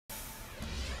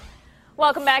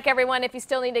Welcome back, everyone. If you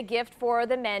still need a gift for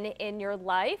the men in your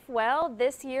life, well,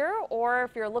 this year, or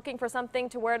if you're looking for something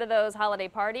to wear to those holiday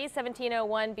parties,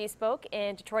 1701 Bespoke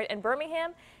in Detroit and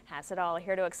Birmingham has it all.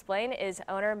 Here to explain is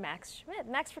owner Max Schmidt.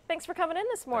 Max, thanks for coming in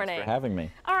this morning. Thanks for having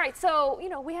me. All right, so,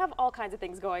 we have all kinds of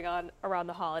things going on around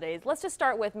the holidays. Let's just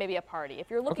start with maybe a party. If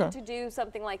you're looking to do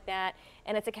something like that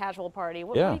and it's a casual party,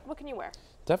 what can you wear?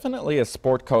 Definitely a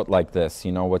sport coat like this.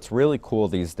 What's really cool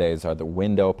these days are the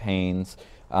window panes.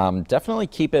 Definitely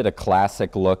keep it a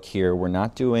classic look here. We're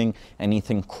not doing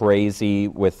anything crazy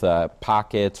with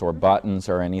pockets or buttons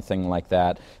or anything like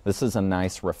that. This is a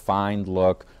nice refined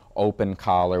look, open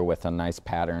collar with a nice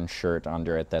pattern shirt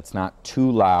under it that's not too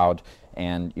loud,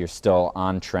 and you're still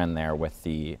on trend there with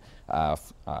the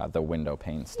window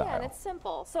pane style. Yeah, and it's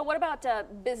simple. So what about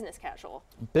business casual?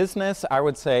 Business, I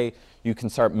would say you can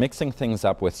start mixing things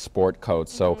up with sport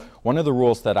coats. So one of the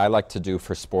rules that I like to do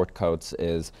for sport coats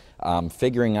is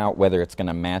figuring out whether it's going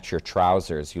to match your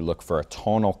trousers. You look for a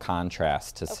tonal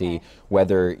contrast to see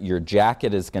whether your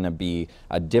jacket is going to be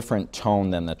a different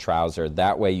tone than the trouser.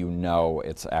 That way you know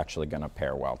it's actually going to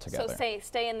pair well together. So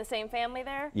stay in the same family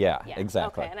there? Yeah,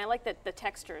 exactly. Okay, and I like the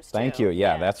textures too. Thank you.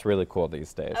 Yeah, that's really cool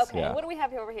these days. Okay, yeah. what do we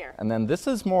have over here? And then this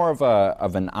is more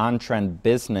of an on-trend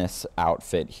business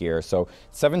outfit here. So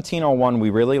 1701, we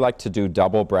really like to do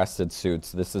double-breasted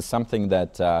suits. This is something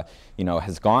that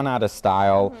has gone out of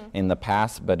style in the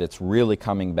past, but it's really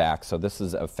coming back. So this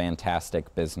is a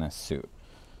fantastic business suit.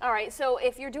 All right, so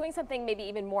if you're doing something maybe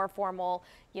even more formal,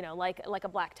 like a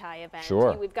black tie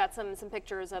event, we've got some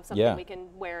pictures of something we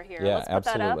can wear here. Yeah, let's put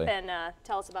absolutely. that up and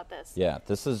tell us about this. Yeah,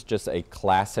 this is just a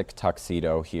classic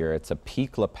tuxedo here. It's a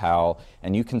peak lapel,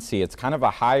 and you can see it's kind of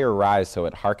a higher rise, so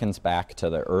it harkens back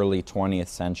to the early 20th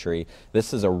century.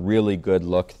 This is a really good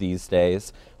look these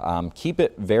days. Keep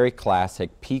it very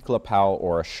classic, peak lapel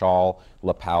or a shawl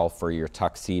lapel for your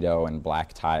tuxedo and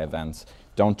black tie events.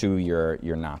 Don't do your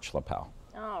notch lapel.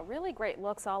 Oh, really great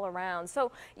looks all around.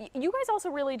 So you guys also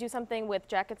really do something with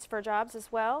jackets for jobs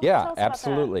as well? Yeah,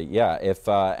 absolutely. Yeah, if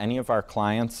any of our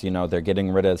clients, they're getting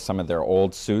rid of some of their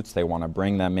old suits, they want to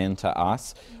bring them in to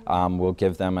us, we'll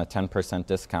give them a 10%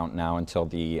 discount now until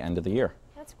the end of the year.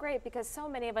 That's great, because so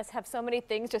many of us have so many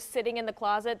things just sitting in the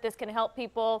closet. This can help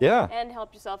people and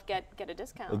help yourself get a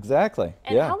discount. Exactly.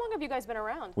 And how long have you guys been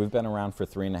around? We've been around for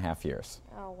 3.5 years.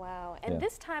 Oh, wow. And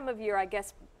this time of year, I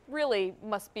guess, really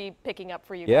must be picking up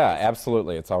for you Yeah, guys.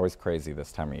 absolutely. It's always crazy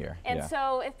this time of year. And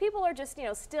so if people are just,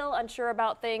 still unsure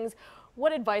about things,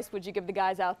 what advice would you give the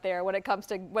guys out there when it comes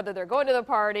to whether they're going to the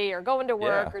party or going to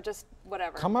work or just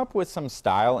whatever? Come up with some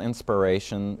style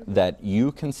inspiration that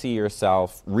you can see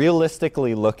yourself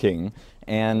realistically looking,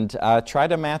 and try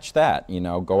to match that.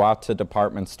 Go out to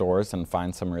department stores and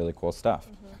find some really cool stuff.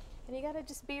 And you got to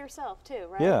just be yourself too,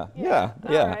 right? Yeah.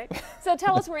 All right. So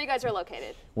tell us where you guys are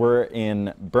located. We're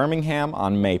in Birmingham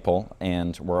on Maple,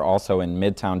 and we're also in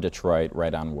Midtown Detroit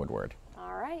right on Woodward.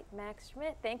 All right, Max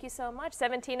Schmidt, thank you so much.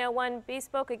 1701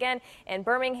 Bespoke again in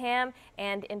Birmingham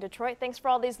and in Detroit. Thanks for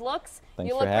all these looks. Thanks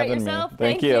you look for having great yourself. me.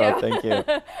 Thank you. Thank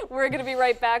you. We're going to be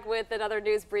right back with another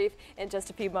news brief in just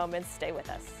a few moments. Stay with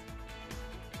us.